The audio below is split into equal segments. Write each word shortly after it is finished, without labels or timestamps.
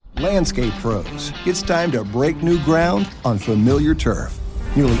Landscape pros, it's time to break new ground on familiar turf.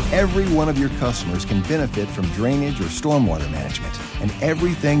 Nearly every one of your customers can benefit from drainage or stormwater management, and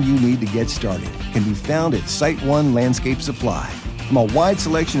everything you need to get started can be found at Site One Landscape Supply. From a wide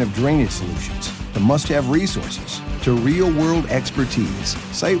selection of drainage solutions to must-have resources to real-world expertise,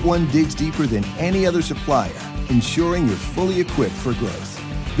 Site One digs deeper than any other supplier, ensuring you're fully equipped for growth.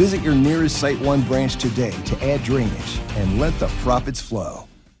 Visit your nearest Site One branch today to add drainage and let the profits flow.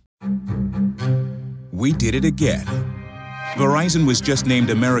 We did it again. Verizon was just named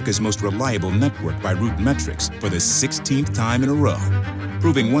America's most reliable network by Root Metrics for the 16th time in a row,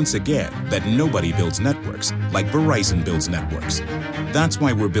 proving once again that nobody builds networks like Verizon builds networks. That's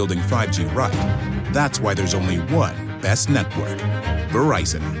why we're building 5G right. That's why there's only one best network,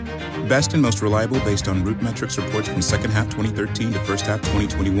 Verizon. Best and most reliable based on Root Metrics reports from second half 2013 to first half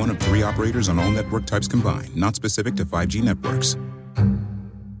 2021 of 3 operators on all network types combined, not specific to 5G networks.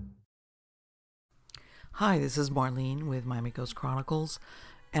 Hi, this is Marlene with Miami Ghost Chronicles,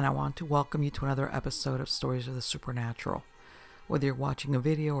 and I want to welcome you to another episode of Stories of the Supernatural. Whether you're watching a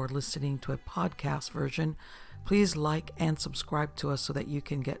video or listening to a podcast version, please like and subscribe to us so that you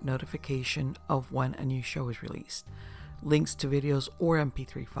can get notification of when a new show is released. Links to videos or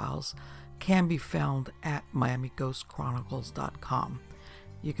MP3 files can be found at miamighostchronicles.com.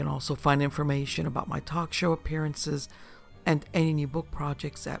 You can also find information about my talk show appearances and any new book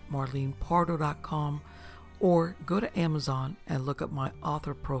projects at marlenepardo.com, or go to Amazon and look up my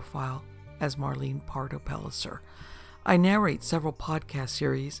author profile as Marlene Pardo Pellicer. I narrate several podcast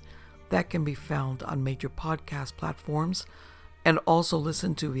series that can be found on major podcast platforms and also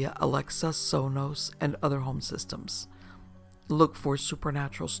listened to via Alexa, Sonos, and other home systems. Look for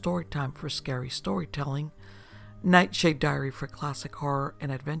Supernatural Storytime for scary storytelling, Nightshade Diary for classic horror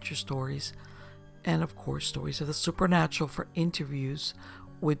and adventure stories, and of course Stories of the Supernatural for interviews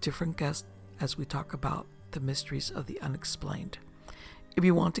with different guests as we talk about the mysteries of the unexplained. If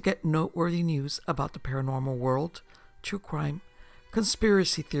you want to get noteworthy news about the paranormal world, true crime,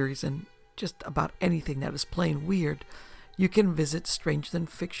 conspiracy theories, and just about anything that is plain weird, you can visit Stranger Than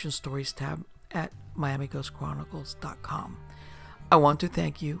Fiction Stories tab at miamighostchronicles.com. I want to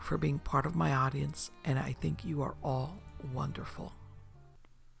thank you for being part of my audience, and I think you are all wonderful.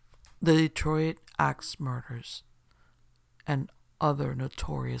 The Detroit Axe Murders and Other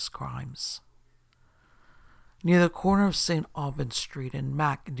Notorious Crimes. Near the corner of St. Albans Street and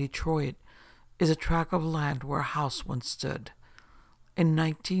Mack in Detroit is a tract of land where a house once stood. In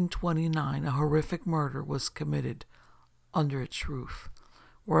 1929, a horrific murder was committed under its roof,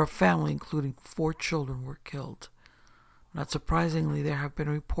 where a family including 4 children were killed. Not surprisingly, there have been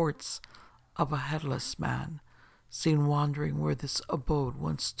reports of a headless man seen wandering where this abode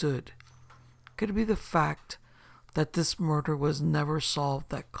once stood. Could it be the fact that this murder was never solved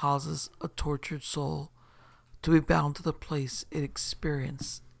that causes a tortured soul to be bound to the place it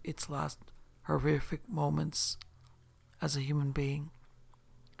experienced its last horrific moments as a human being?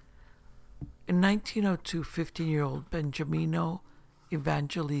 In 1902, 15-year-old Benjamino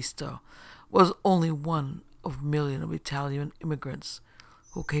Evangelista was only one of millions of Italian immigrants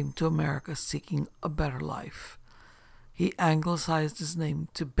who came to America seeking a better life. He anglicized his name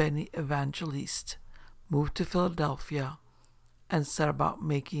to Benny Evangeliste, moved to Philadelphia, and set about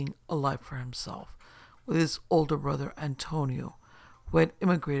making a life for himself with his older brother Antonio, who had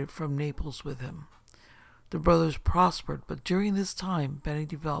immigrated from Naples with him. The brothers prospered, but during this time, Benny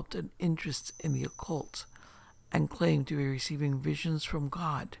developed an interest in the occult and claimed to be receiving visions from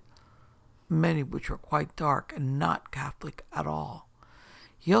God, many which were quite dark and not Catholic at all.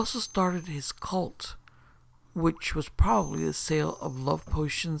 He also started his cult, which was probably the sale of love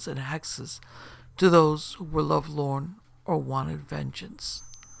potions and hexes to those who were lovelorn or wanted vengeance.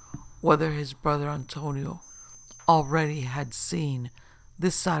 Whether his brother Antonio already had seen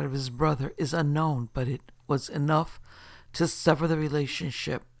this side of his brother is unknown, but it was enough to sever the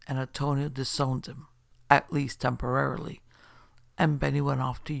relationship, and Antonio disowned him, at least temporarily, and Benny went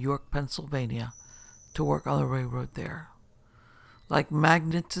off to York, Pennsylvania, to work on the railroad there. Like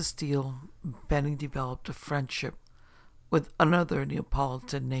magnet to steel, Benny developed a friendship with another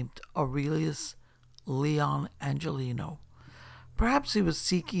Neapolitan named Aurelius Leon Angelino. Perhaps he was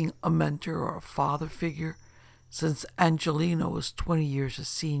seeking a mentor or a father figure, since Angelino was 20 years his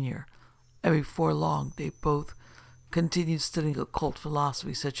senior, and before long they both continued studying occult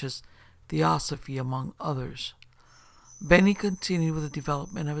philosophy such as Theosophy, among others. Benny continued with the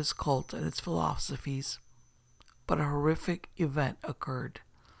development of his cult and its philosophies, but a horrific event occurred,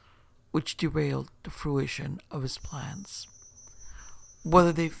 which derailed the fruition of his plans.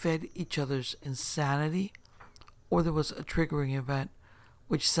 Whether they fed each other's insanity, or there was a triggering event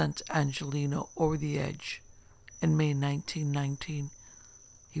which sent Angelino over the edge. In May 1919,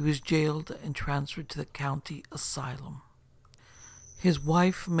 he was jailed and transferred to the county asylum. His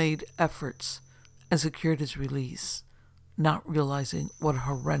wife made efforts and secured his release, not realizing what a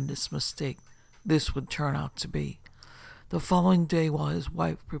horrendous mistake this would turn out to be. The following day, while his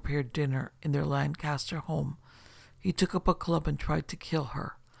wife prepared dinner in their Lancaster home, he took up a club and tried to kill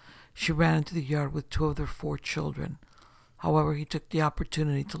her. She ran into the yard with 2 of their 4 children. However, he took the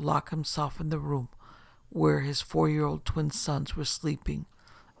opportunity to lock himself in the room where his 4-year-old twin sons were sleeping,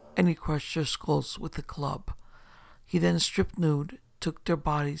 and he crushed their skulls with the club. He then stripped nude, took their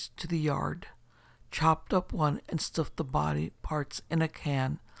bodies to the yard, chopped up one and stuffed the body parts in a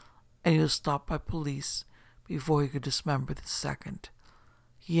can, and he was stopped by police before he could dismember the second.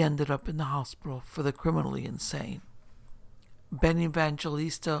 He ended up in the hospital for the criminally insane. Benny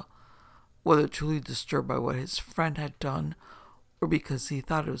Evangelista, whether truly disturbed by what his friend had done or because he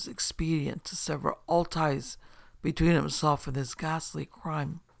thought it was expedient to sever all ties between himself and this ghastly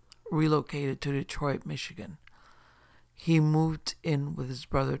crime, relocated to Detroit, Michigan. He moved in with his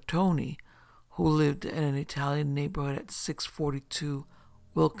brother Tony, who lived in an Italian neighborhood at 642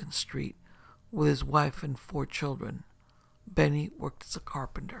 Wilkins Street with his wife and 4 children. Benny worked as a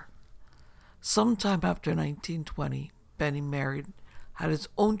carpenter. Sometime after 1920, Benny married, had his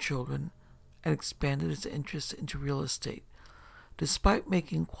own children, and expanded his interest into real estate. Despite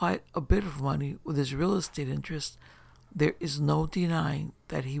making quite a bit of money with his real estate interest, there is no denying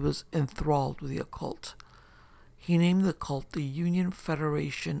that he was enthralled with the occult. He named the cult the Union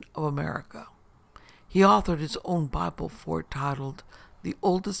Federation of America. He authored his own Bible for it, titled The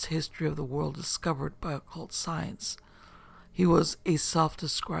Oldest History of the World Discovered by Occult Science. He was a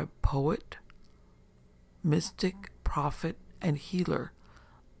self-described poet, mystic, prophet, and healer,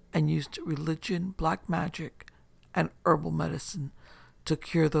 and used religion, black magic, and herbal medicine to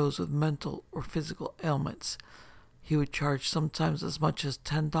cure those with mental or physical ailments. He would charge sometimes as much as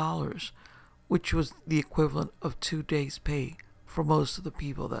 $10, which was the equivalent of 2 days' pay for most of the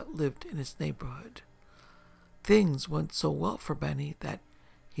people that lived in his neighborhood. Things went so well for Benny that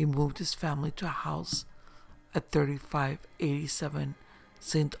he moved his family to a house at 3587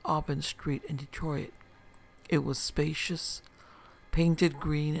 St. Aubin Street in Detroit. It was spacious, painted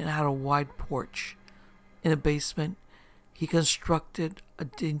green, and had a wide porch. In the basement, he constructed a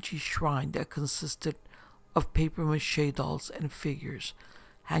dingy shrine that consisted of papier-mâché dolls and figures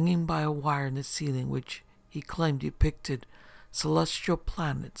hanging by a wire in the ceiling, which he claimed depicted celestial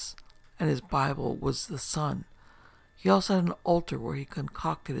planets, and his Bible was the sun. He also had an altar where he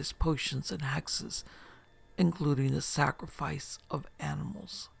concocted his potions and hexes, including the sacrifice of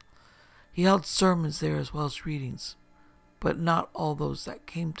animals. He held sermons there as well as readings, but not all those that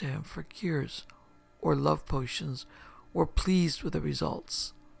came to him for cures or love potions were pleased with the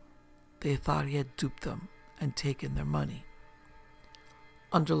results. They thought he had duped them and taken their money.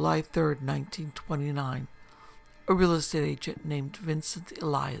 On July 3, 1929, a real estate agent named Vincent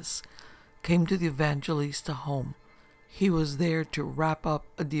Elias came to the Evangelista home. He was there to wrap up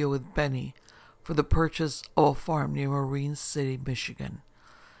a deal with Benny for the purchase of a farm near Marine City, Michigan.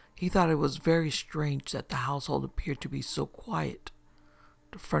 He thought it was very strange that the household appeared to be so quiet.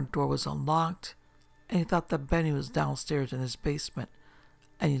 The front door was unlocked, and he thought that Benny was downstairs in his basement,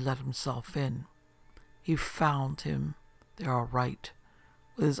 and he let himself in. He found him there all right,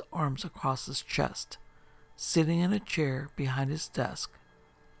 with his arms across his chest, sitting in a chair behind his desk,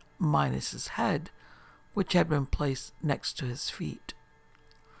 minus his head, which had been placed next to his feet.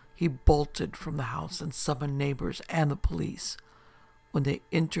 He bolted from the house and summoned neighbors and the police. When they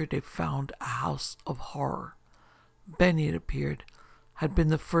entered, they found a house of horror. Benny, it appeared, had been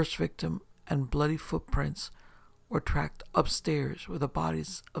the first victim, and bloody footprints were tracked upstairs where the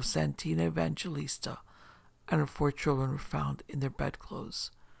bodies of Santina Evangelista and her 4 children were found in their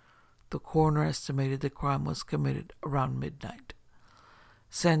bedclothes. The coroner estimated the crime was committed around midnight.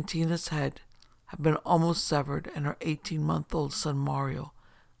 Santina's head had been almost severed, and her 18-month-old son Mario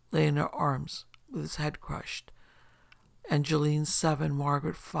lay in her arms with his head crushed. Angeline 7,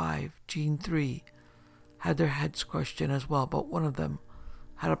 Margaret 5, Jean 3 had their heads crushed in as well, but one of them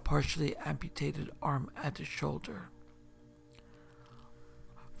had a partially amputated arm at the shoulder.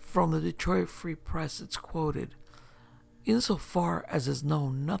 From the Detroit Free Press, it's quoted, "Insofar as is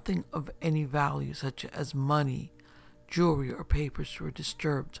known, nothing of any value, such as money, jewelry, or papers, were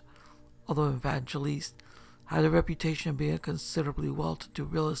disturbed, although Evangelista had a reputation of being a considerably well-to-do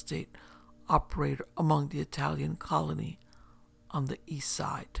real estate operator among the Italian colony on the east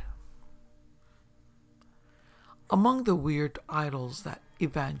side." Among the weird idols that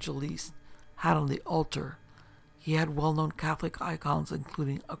Evangelista had on the altar, He had well-known Catholic icons,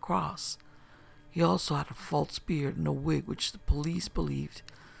 including a cross. He also had a false beard and a wig, which the police believed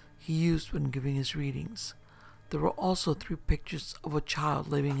he used when giving his readings. There were also 3 pictures of a child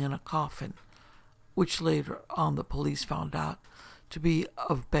living in a coffin, which later on the police found out to be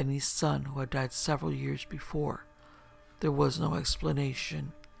of Benny's son, who had died several years before. There was no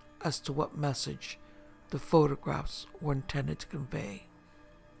explanation as to what message the photographs were intended to convey.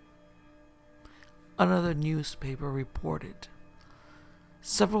 Another newspaper reported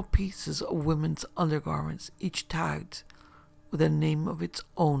several pieces of women's undergarments, each tagged with the name of its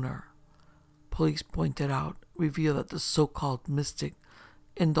owner. Police pointed out, revealed that the so-called mystic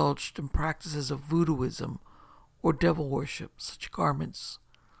indulged in practices of voodooism or devil worship. Such garments,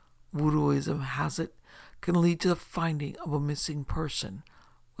 voodooism has it, can lead to the finding of a missing person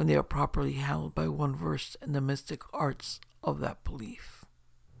when they are properly handled by one versed in the mystic arts of that belief.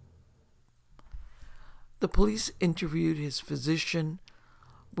 The police interviewed his physician,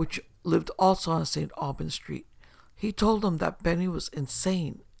 which lived also on St. Albans Street. He told them that Benny was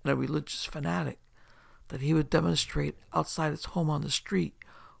insane and a religious fanatic, that he would demonstrate outside his home on the street,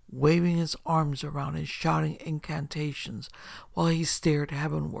 waving his arms around and shouting incantations while he stared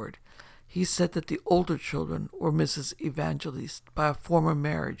heavenward. He said that the older children were Mrs. Evangelist by a former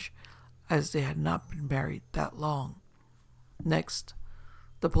marriage, as they had not been married that long. Next,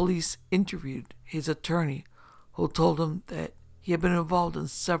 the police interviewed his attorney, who told him that he had been involved in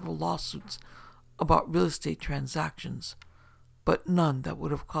several lawsuits about real estate transactions, but none that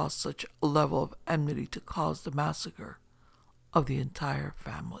would have caused such a level of enmity to cause the massacre of the entire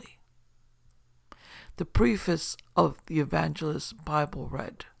family. The preface of the Evangelist's Bible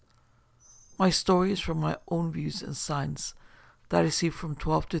read, "My story is from my own views and signs that I see from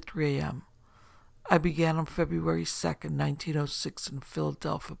 12 to 3 a.m. I began on February 2nd, 1906 in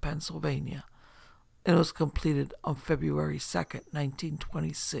Philadelphia, Pennsylvania, and it was completed on February 2nd,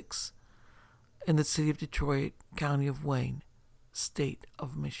 1926 in the city of Detroit, county of Wayne, state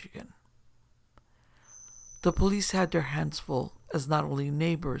of Michigan." The police had their hands full, as not only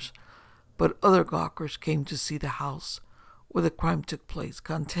neighbors, but other gawkers came to see the house where the crime took place,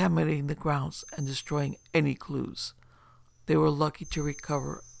 contaminating the grounds and destroying any clues. They were lucky to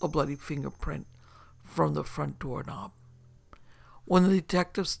recover a bloody fingerprint from the front doorknob. When the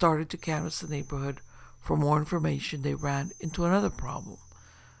detectives started to canvass the neighborhood for more information, they ran into another problem,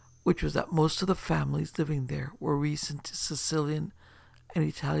 which was that most of the families living there were recent Sicilian and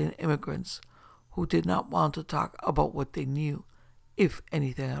Italian immigrants who did not want to talk about what they knew, if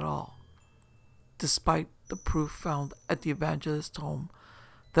anything at all. Despite the proof found at the evangelist's home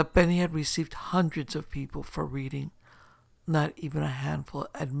that Benny had received hundreds of people for reading, not even a handful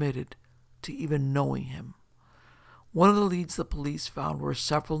admitted to even knowing him. One of the leads the police found were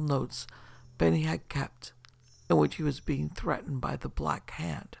several notes Benny had kept in which he was being threatened by the Black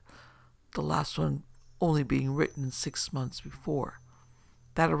Hand, the last one only being written 6 months before.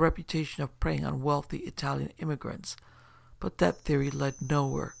 That had a reputation of preying on wealthy Italian immigrants, but that theory led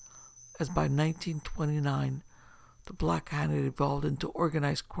nowhere, as by 1929 the Black Hand had evolved into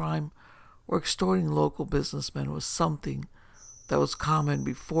organized crime, where extorting local businessmen was something that was common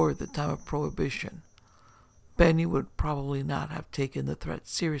before the time of Prohibition. Benny would probably not have taken the threat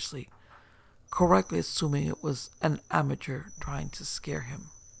seriously, correctly assuming it was an amateur trying to scare him.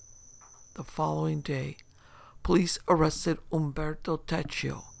 The following day, police arrested Umberto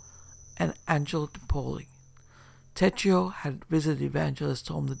Tecchio and Angelo DiPoli. Tecchio had visited Evangelist's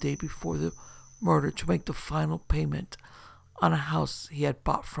home the day before the murder to make the final payment on a house he had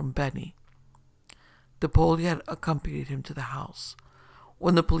bought from Benny. DiPoli had accompanied him to the house.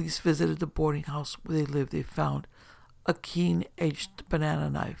 When the police visited the boarding house where they lived, they found a keen-edged banana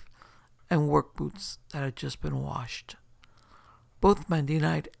knife and work boots that had just been washed. Both men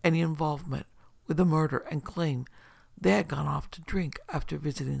denied any involvement with the murder and claimed they had gone off to drink after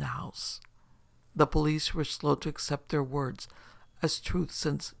visiting the house. The police were slow to accept their words as truth,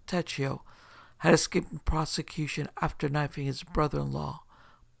 since Tecchio had escaped prosecution after knifing his brother-in-law,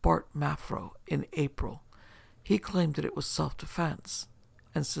 Bart Maffro, in April. He claimed that it was self-defense,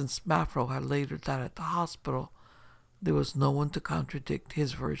 and since Maffro had later died at the hospital, there was no one to contradict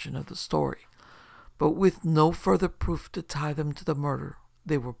his version of the story. But with no further proof to tie them to the murder,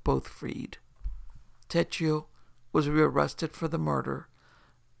 they were both freed. Tecchio was rearrested for the murder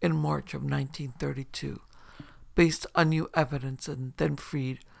in March of 1932, based on new evidence, and then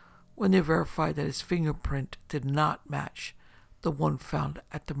freed when they verified that his fingerprint did not match the one found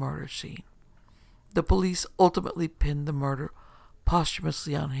at the murder scene. The police ultimately pinned the murder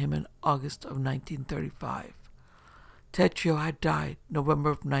posthumously on him in August of 1935. Tecchio had died November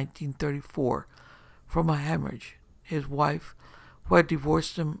of 1934 from a hemorrhage. His wife, who had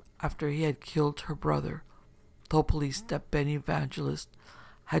divorced him after he had killed her brother, told police that Benny Evangelist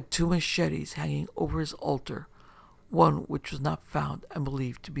had 2 machetes hanging over his altar, one which was not found and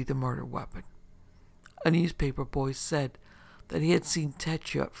believed to be the murder weapon. A newspaper boy said that he had seen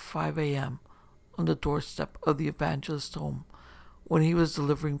Tecchio at 5 a.m. on the doorstep of the Evangelist home when he was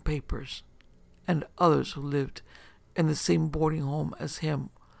delivering papers, and others who lived in the same boarding home as him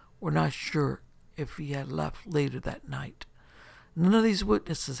were not sure if he had left later that night. None of these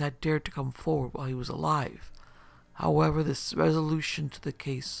witnesses had dared to come forward while he was alive. However, this resolution to the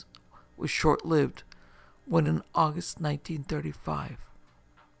case was short-lived when in August 1935,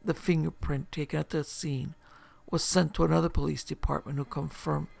 the fingerprint taken at the scene was sent to another police department who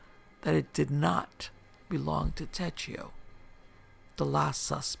confirmed that it did not belong to Tecchio. The last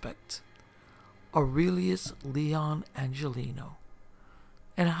suspect, Aurelius Leon Angelino,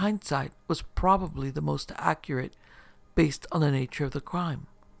 in hindsight was probably the most accurate based on the nature of the crime.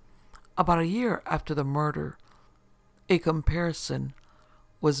 About a year after the murder, a comparison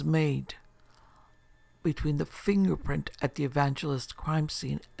was made between the fingerprint at the Evangelist crime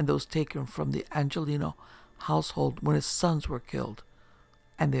scene and those taken from the Angelino household when his sons were killed,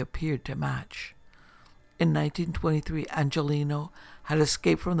 and they appeared to match. In 1923, Angelino had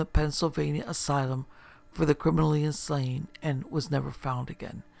escaped from the Pennsylvania Asylum for the Criminally Insane and was never found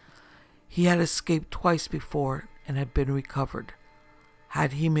again. He had escaped twice before and had been recovered.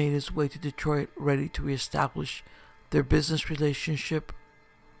 Had he made his way to Detroit ready to reestablish their business relationship,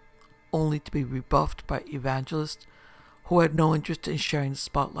 only to be rebuffed by Evangelist, who had no interest in sharing the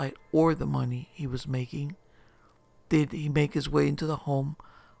spotlight or the money he was making? Did he make his way into the home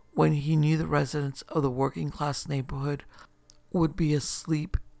when he knew the residents of the working-class neighborhood would be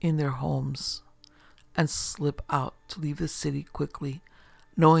asleep in their homes, and slip out to leave the city quickly,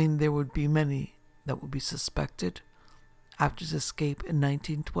 knowing there would be many that would be suspected? After his escape in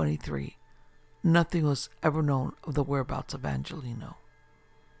 1923, nothing was ever known of the whereabouts of Angelino.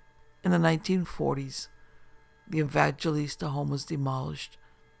 In the 1940s, the Evangelista home was demolished,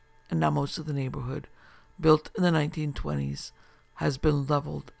 and now most of the neighborhood, built in the 1920s, has been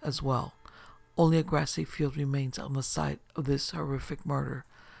leveled as well. Only a grassy field remains on the site of this horrific murder,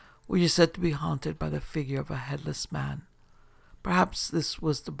 which is said to be haunted by the figure of a headless man. Perhaps this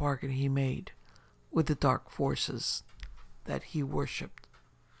was the bargain he made with the dark forces that he worshipped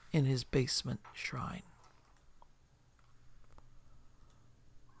in his basement shrine.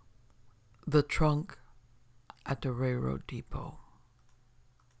 The trunk at the railroad depot.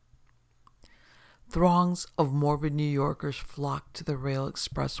 Throngs of morbid New Yorkers flocked to the Rail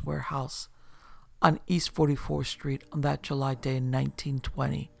Express warehouse on East 44th Street on that July day in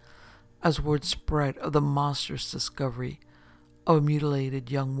 1920, as word spread of the monstrous discovery of a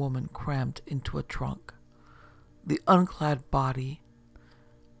mutilated young woman crammed into a trunk. The unclad body,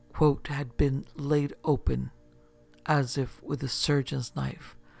 quote, had been laid open, as if with a surgeon's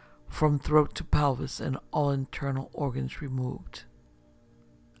knife, from throat to pelvis and all internal organs removed,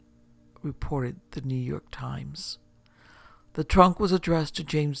 reported the New York Times. The trunk was addressed to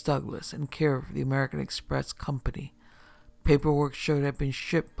James Douglas in care of the American Express Company. Paperwork showed it had been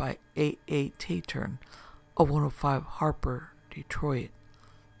shipped by A.A. Tatern of 105 Harper, Detroit,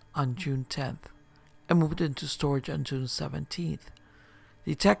 on June 10th, and moved into storage on June 17th.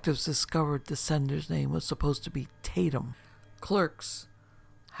 Detectives discovered the sender's name was supposed to be Tatum. Clerks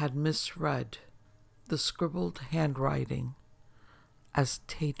had misread the scribbled handwriting as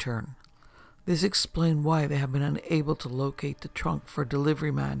Tatern. This explained why they had been unable to locate the trunk for a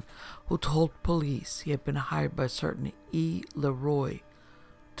delivery man who told police he had been hired by certain E. Leroy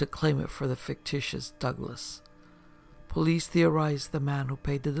to claim it for the fictitious Douglas. Police theorized the man who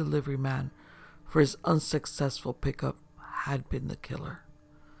paid the delivery man for his unsuccessful pickup had been the killer.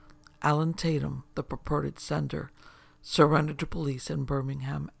 Alan Tatum, the purported sender, surrendered to police in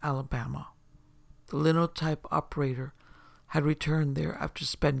Birmingham, Alabama. The linotype operator had returned there after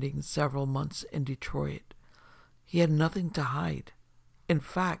spending several months in Detroit. He had nothing to hide. In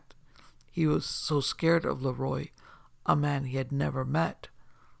fact, he was so scared of Leroy, a man he had never met,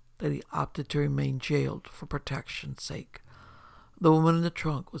 that he opted to remain jailed for protection's sake. The woman in the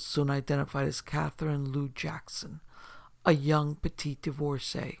trunk was soon identified as Catherine Lou Jackson, a young petite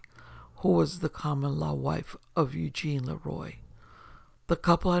divorcee who was the common-law wife of Eugene Leroy. The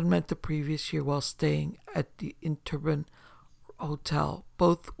couple had met the previous year while staying at the Interbin Hotel.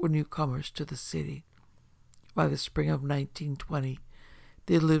 Both were newcomers to the city. By the spring of 1920,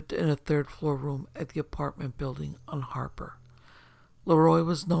 they lived in a third-floor room at the apartment building on Harper. Leroy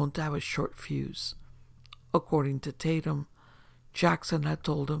was known to have a short fuse. According to Tatum, Jackson had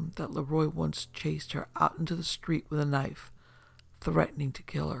told him that Leroy once chased her out into the street with a knife, threatening to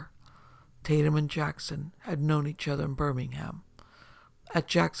kill her. Tatum and Jackson had known each other in Birmingham. At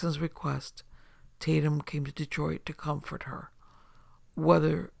Jackson's request, Tatum came to Detroit to comfort her.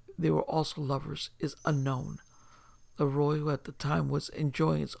 Whether they were also lovers is unknown. Leroy, who at the time was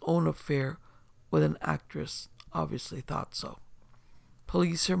enjoying his own affair with an actress, obviously thought so.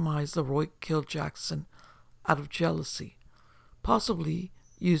 Police surmised Leroy killed Jackson out of jealousy, possibly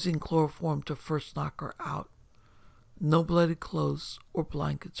using chloroform to first knock her out. No bloody clothes or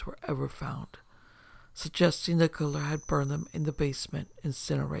blankets were ever found, suggesting the killer had burned them in the basement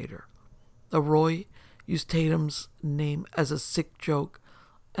incinerator. Leroy used Tatum's name as a sick joke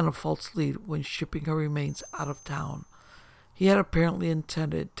and a false lead when shipping her remains out of town. He had apparently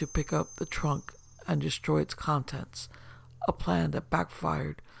intended to pick up the trunk and destroy its contents, a plan that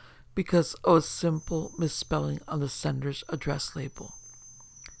backfired because of a simple misspelling on the sender's address label.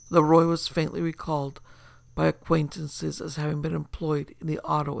 Leroy was faintly recalled by acquaintances as having been employed in the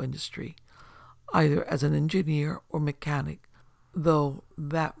auto industry, either as an engineer or mechanic, though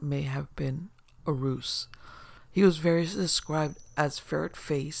that may have been a ruse. He was variously described as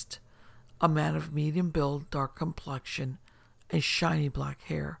ferret-faced, a man of medium build, dark complexion, and shiny black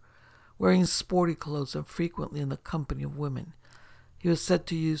hair, wearing sporty clothes and frequently in the company of women. He was said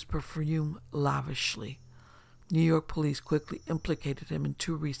to use perfume lavishly. New York police quickly implicated him in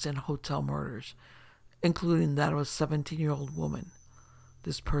 2 recent hotel murders, including that of a 17-year-old woman.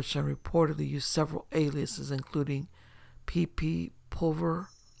 This person reportedly used several aliases, including P.P. Pulver,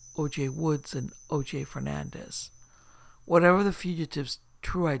 O.J. Woods, and O.J. Fernandez. Whatever the fugitive's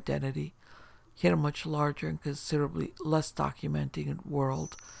true identity, he had a much larger and considerably less documented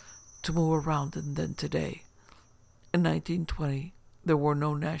world to move around in than today. In 1920, there were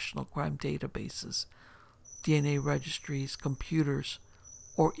no national crime databases, DNA registries, computers,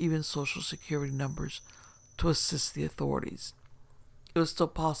 or even social security numbers to assist the authorities. It was still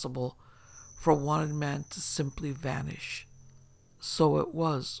possible for a wanted man to simply vanish. So it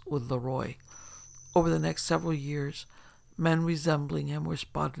was with Leroy. Over the next several years, men resembling him were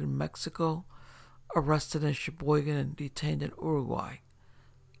spotted in Mexico, arrested in Sheboygan, and detained in Uruguay.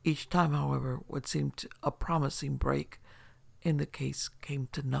 Each time, however, what seemed a promising break in the case came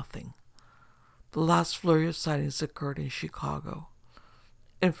to nothing. The last flurry of sightings occurred in Chicago.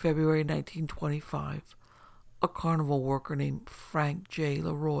 In February 1925, a carnival worker named Frank J.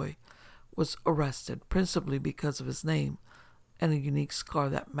 Leroy was arrested, principally because of his name and a unique scar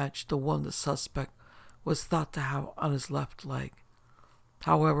that matched the one the suspect was thought to have on his left leg.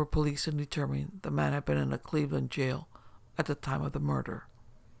 However, police soon determined the man had been in a Cleveland jail at the time of the murder.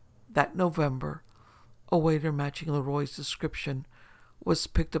 That November, a waiter matching Leroy's description was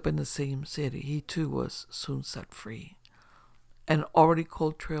picked up in the same city. He too was soon set free. An already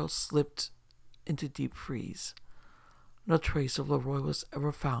cold trail slipped into deep freeze. No trace of Leroy was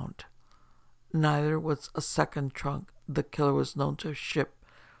ever found. Neither was a second trunk the killer was known to have shipped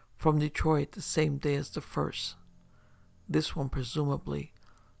from Detroit the same day as the first. This one presumably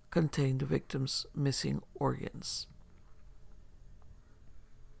contained the victim's missing organs.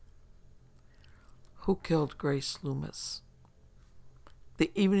 Who killed Grace Loomis?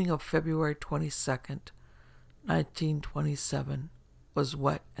 The evening of February 22nd, 1927, was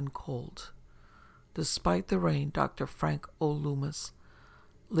wet and cold. Despite the rain, Dr. Frank O. Loomis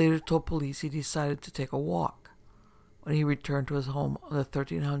later told police he decided to take a walk. When he returned to his home on the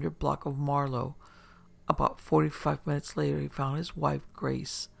 1300 block of Marlow, about 45 minutes later, he found his wife,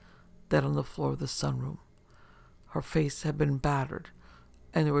 Grace, dead on the floor of the sunroom. Her face had been battered,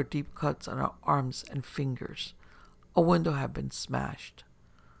 and there were deep cuts on her arms and fingers. A window had been smashed.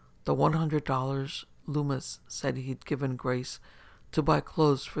 The $100 Loomis said he'd given Grace to buy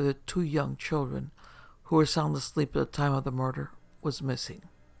clothes for the 2 young children who were sound asleep at the time of the murder was missing.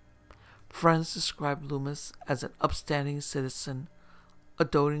 Friends described Loomis as an upstanding citizen, a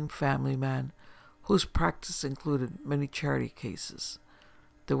doting family man whose practice included many charity cases.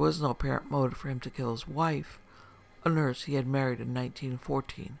 There was no apparent motive for him to kill his wife, a nurse he had married in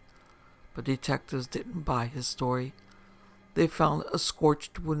 1914, but detectives didn't buy his story. They found a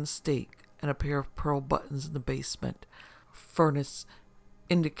scorched wooden stake and a pair of pearl buttons in the basement furnace,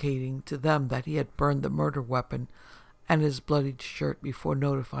 indicating to them that he had burned the murder weapon and his bloodied shirt before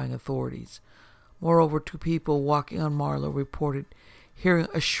notifying authorities. Moreover, 2 people walking on Marlow reported hearing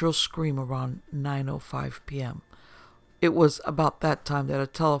a shrill scream around 9:05 p.m. It was about that time that a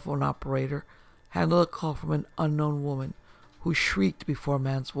telephone operator handled a call from an unknown woman who shrieked before a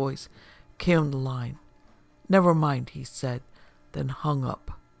man's voice came on the line. "Never mind," he said, then hung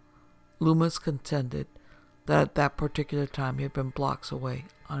up. Loomis contended that at that particular time he had been blocks away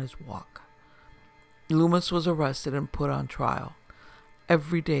on his walk. Loomis was arrested and put on trial.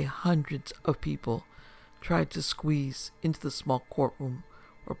 Every day, hundreds of people tried to squeeze into the small courtroom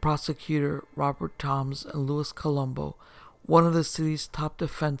where prosecutor Robert Toms and Louis Colombo, one of the city's top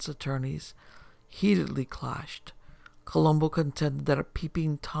defense attorneys, heatedly clashed. Colombo contended that a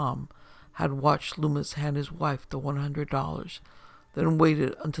peeping Tom had watched Loomis hand his wife the $100, then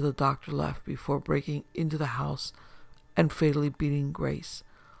waited until the doctor left before breaking into the house and fatally beating Grace,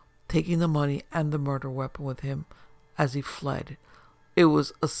 taking the money and the murder weapon with him as he fled. It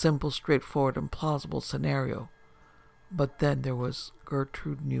was a simple, straightforward, and plausible scenario. But then there was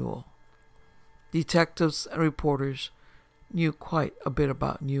Gertrude Newell. Detectives and reporters knew quite a bit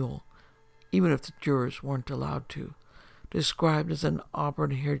about Newell, even if the jurors weren't allowed to. Described as an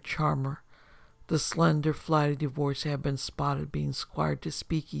auburn-haired charmer, the slender, flighty divorcee had been spotted being squired to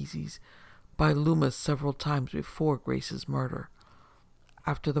speakeasies by Loomis several times before Grace's murder.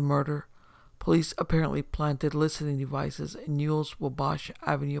 After the murder, police apparently planted listening devices in Newell's Wabash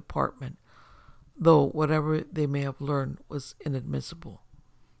Avenue apartment, though whatever they may have learned was inadmissible.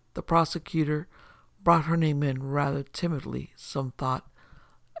 The prosecutor brought her name in rather timidly, some thought,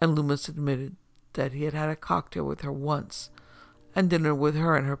 and Loomis admitted that he had had a cocktail with her once and dinner with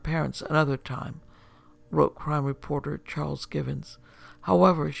her and her parents another time, wrote crime reporter Charles Givens.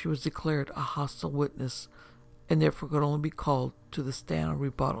 However, she was declared a hostile witness and therefore could only be called to the stand on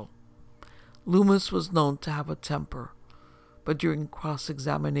rebuttal. Loomis was known to have a temper, but during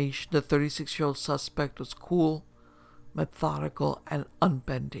cross-examination, the 36-year-old suspect was cool, methodical, and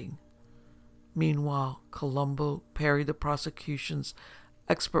unbending. Meanwhile, Colombo parried the prosecution's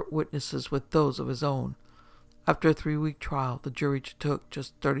expert witnesses with those of his own. After a 3-week trial, the jury took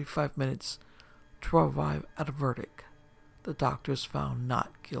just 35 minutes to arrive at a verdict. The doctors found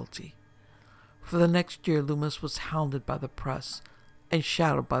not guilty. For the next year, Loomis was hounded by the press and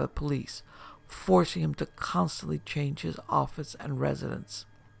shadowed by the police, forcing him to constantly change his office and residence.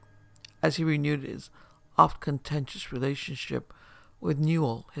 As he renewed his oft-contentious relationship with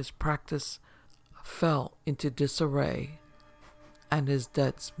Newell, his practice fell into disarray and his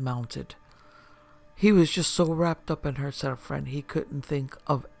debts mounted. He was just so wrapped up in her, said a friend, he couldn't think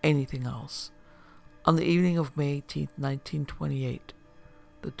of anything else. On the evening of May 18, 1928,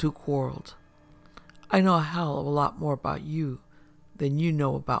 the two quarreled. "I know a hell of a lot more about you than you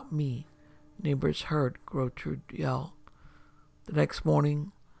know about me," neighbors heard Gertrude yell. The next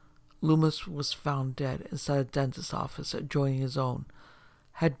morning, Loomis was found dead inside a dentist's office adjoining his own,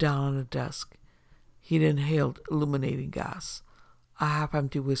 head down on a desk. He'd inhaled illuminating gas. A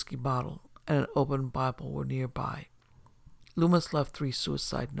half-empty whiskey bottle and an open Bible were nearby. Loomis left 3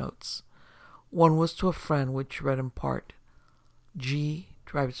 suicide notes. One was to a friend, which read in part, "G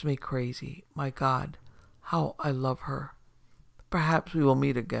drives me crazy. My God, how I love her. Perhaps we will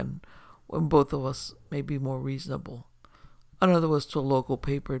meet again when both of us may be more reasonable." Another was to a local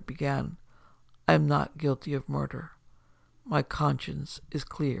paper. It began, "I am not guilty of murder. My conscience is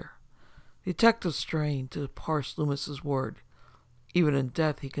clear." Detectives strained to parse Loomis's word. Even in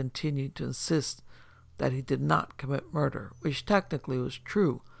death, he continued to insist that he did not commit murder, which technically was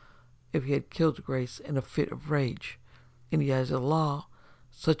true if he had killed Grace in a fit of rage. In the eyes of the law,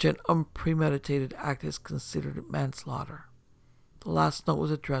 such an unpremeditated act is considered manslaughter. The last note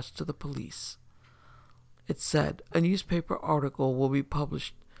was addressed to the police. It said, "A newspaper article will be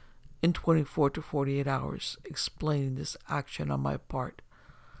published in 24 to 48 hours explaining this action on my part.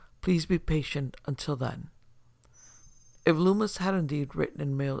 Please be patient until then." If Loomis had indeed written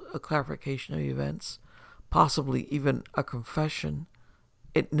and mailed a clarification of events, possibly even a confession,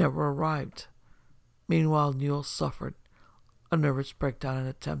 it never arrived. Meanwhile, Newell suffered a nervous breakdown and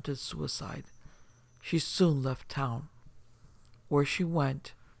attempted suicide. She soon left town. Where she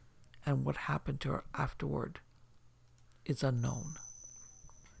went and what happened to her afterward is unknown.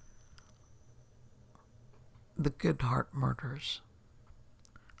 The Goodhart murders.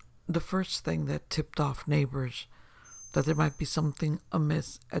 The first thing that tipped off neighbors that there might be something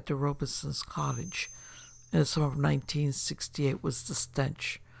amiss at the Robesons' cottage in the summer of 1968 was the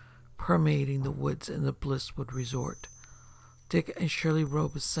stench permeating the woods in the Blisswood resort. Dick and Shirley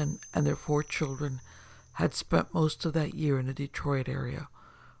Robeson and their 4 children had spent most of that year in the Detroit area,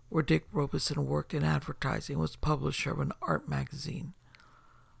 where Dick Robeson worked in advertising and was publisher of an art magazine.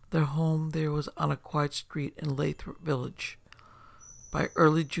 Their home there was on a quiet street in Lathrop Village. By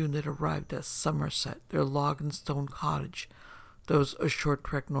early June, they'd arrived at Somerset, their log and stone cottage that was a short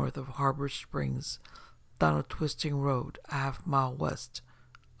trek north of Harbor Springs, down a twisting road a half-mile west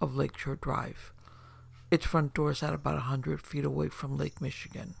of Lakeshore Drive. Its front door sat about 100 feet away from Lake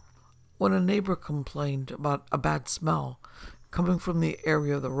Michigan. When a neighbor complained about a bad smell coming from the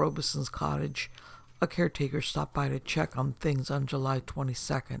area of the Robesons' cottage, a caretaker stopped by to check on things on July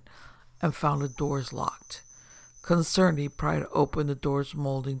 22nd and found the doors locked. Concerned, he pried open the door's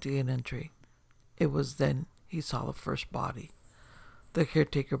molding to gain entry. It was then he saw the first body. The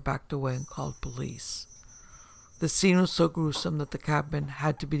caretaker backed away and called police. The scene was so gruesome that the cabin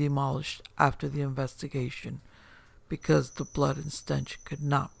had to be demolished after the investigation because the blood and stench could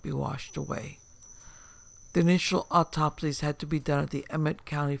not be washed away. The initial autopsies had to be done at the Emmett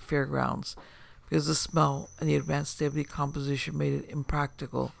County Fairgrounds because the smell and the advanced state of decomposition made it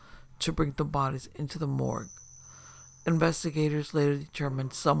impractical to bring the bodies into the morgue. Investigators later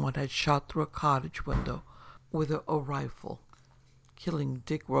determined someone had shot through a cottage window with a rifle, killing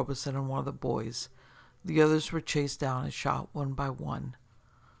Dick Robeson and one of the boys. The others were chased down and shot one by one.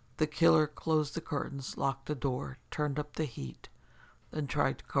 The killer closed the curtains, locked the door, turned up the heat, then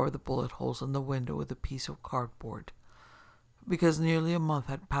tried to cover the bullet holes in the window with a piece of cardboard. Because nearly a month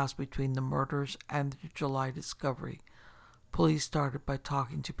had passed between the murders and the July discovery, police started by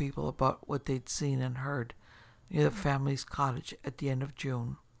talking to people about what they'd seen and heard near the family's cottage at the end of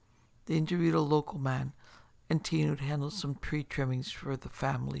June. They interviewed a local man and teen who'd handled some tree trimmings for the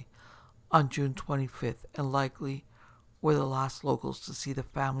family on June 25th and likely were the last locals to see the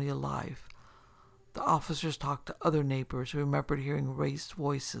family alive. The officers talked to other neighbors who remembered hearing raised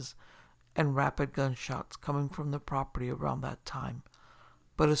voices and rapid gunshots coming from the property around that time,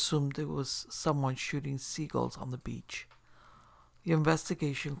 but assumed it was someone shooting seagulls on the beach. The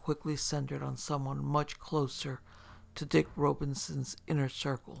investigation quickly centered on someone much closer to Dick Robeson's inner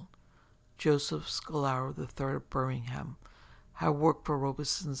circle. Joseph Scalaro III of Birmingham had worked for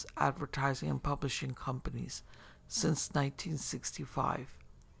Robeson's advertising and publishing companies since 1965.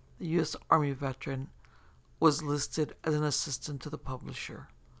 The U.S. Army veteran was listed as an assistant to the publisher.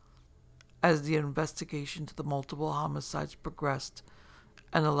 As the investigation to the multiple homicides progressed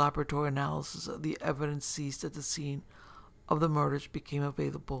and the laboratory analysis of the evidence seized at the scene of the murders became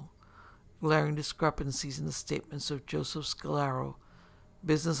available, glaring discrepancies in the statements of Joseph Scalaro,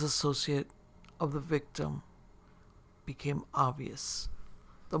 business associate of the victim, became obvious.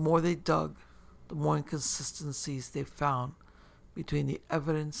 The more they dug, the more inconsistencies they found between the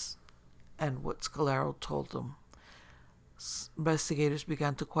evidence and what Scalaro told them. Investigators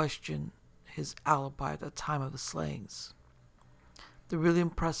began to question his alibi at the time of the slayings. The really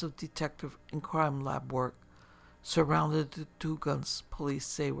impressive detective and crime lab work surrounded the two guns police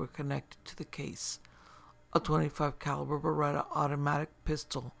say were connected to the case: a 25 caliber Beretta automatic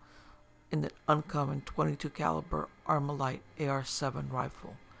pistol and an uncommon 22 caliber Armalite AR-7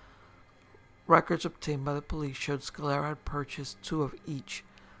 rifle. Records obtained by the police showed Scalaro had purchased two of each,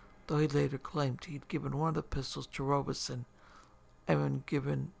 though he later claimed he'd given one of the pistols to Robeson and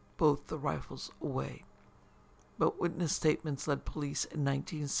given both the rifles away. But witness statements led police in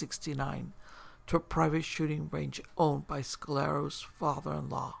 1969 to a private shooting range owned by Scalaro's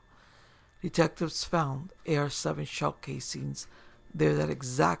father-in-law. Detectives found AR-7 shell casings there that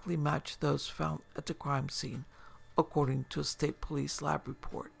exactly matched those found at the crime scene, according to a state police lab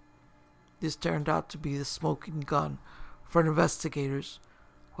report. This turned out to be the smoking gun for investigators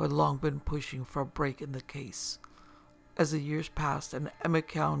who had long been pushing for a break in the case. As the years passed and Emmett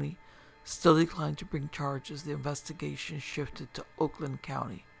County still declined to bring charges, the investigation shifted to Oakland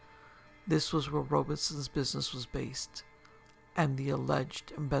County. This was where Robeson's business was based, and the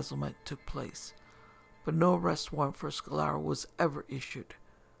alleged embezzlement took place. But no arrest warrant for Scalaro was ever issued.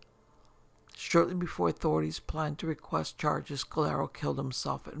 Shortly before authorities planned to request charges, Scalaro killed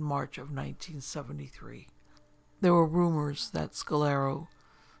himself in March of 1973. There were rumors that Scalaro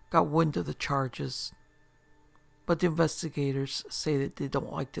got wind of the charges, but the investigators say that they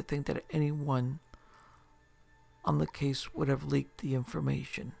don't like to think that anyone on the case would have leaked the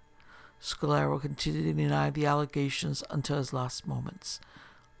information. Scalaro continued to deny the allegations until his last moments,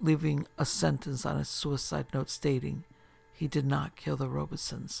 leaving a sentence on his suicide note stating he did not kill the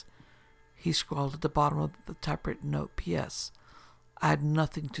Robesons. He scrawled at the bottom of the typewritten note, P.S. I had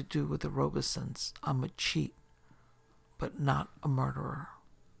nothing to do with the Robesons. I'm a cheat, but not a murderer.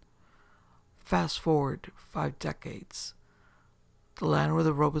 Fast forward 5 decades. The land where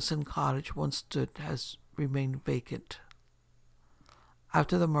the Robeson cottage once stood has remained vacant.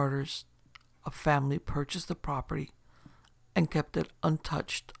 After the murders, a family purchased the property and kept it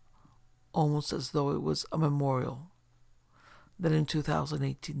untouched, almost as though it was a memorial. Then in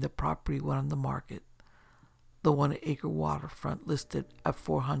 2018, the property went on the market. The 1-acre waterfront listed at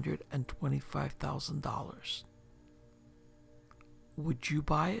 $425,000. Would you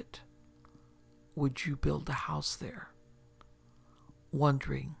buy it? Would you build a house there?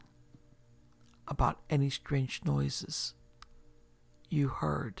 Wondering about any strange noises you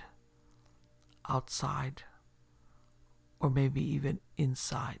heard outside or maybe even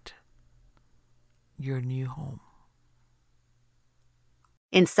inside your new home.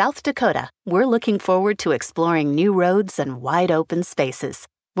 In South Dakota, we're looking forward to exploring new roads and wide open spaces.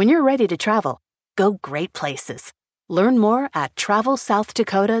 When you're ready to travel, go great places. Learn more at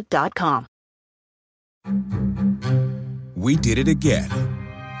travelsouthdakota.com. We did it again.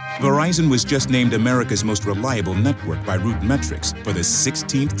 Verizon was just named America's most reliable network by Root Metrics for the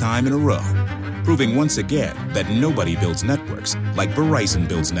 16th time in a row, proving once again that nobody builds networks like Verizon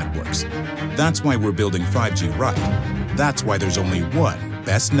builds networks. That's why we're building 5G right. That's why there's only one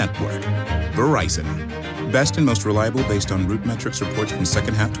best network, Verizon. Best and most reliable based on Root Metrics reports from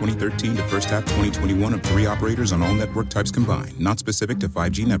second half 2013 to first half 2021 of 3 operators on all network types combined, not specific to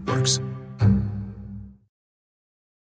 5G networks.